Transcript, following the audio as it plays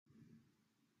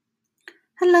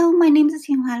Hello, my name is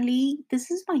Tianhua Li.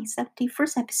 This is my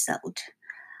 71st episode.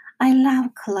 I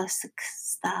love classic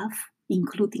stuff,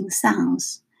 including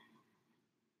songs.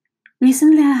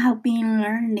 Recently, I have been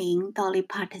learning Dolly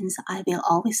Parton's I Will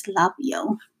Always Love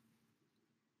You.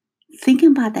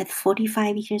 Thinking about that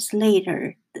 45 years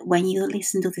later, when you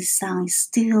listen to this song, it's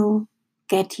still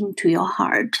getting to your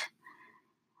heart.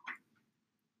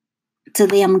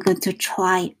 Today, I'm going to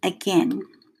try again.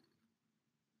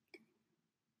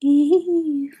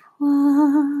 If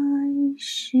I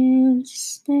should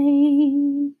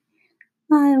stay,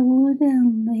 I would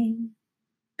only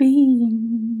be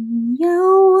in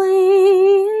your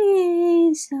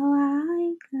way, so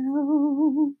I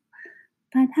go.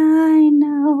 But I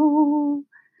know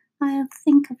I'll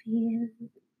think of you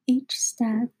each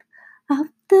step of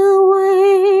the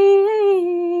way,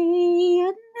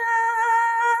 and I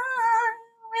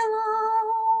will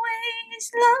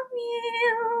always love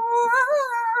you.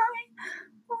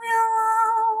 I will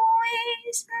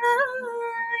always love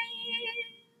you.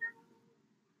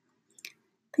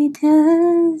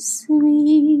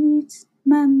 Bittersweet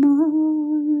memories,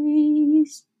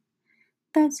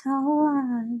 that's all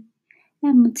I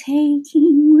am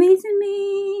taking with me.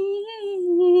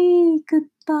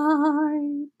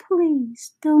 Goodbye,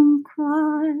 please don't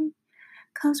cry,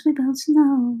 'cause we both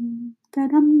know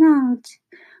that I'm not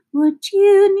what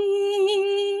you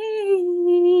need.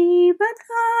 But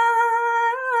I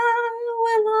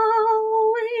will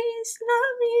always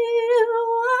love you.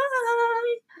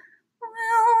 I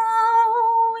will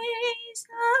always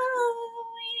love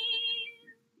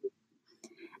you.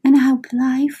 And I hope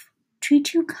life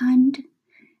treats you kind,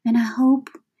 and I hope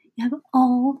you have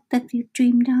all that you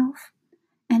dreamed of,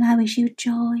 and I wish you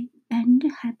joy and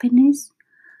happiness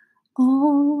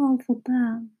all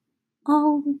above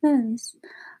all this.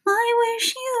 I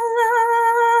wish you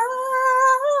love,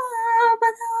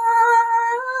 but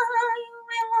I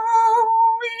will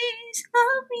always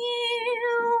love you.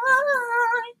 I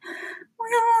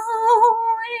will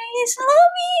always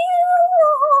love you.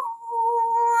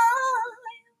 I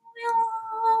will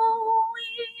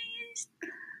always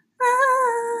love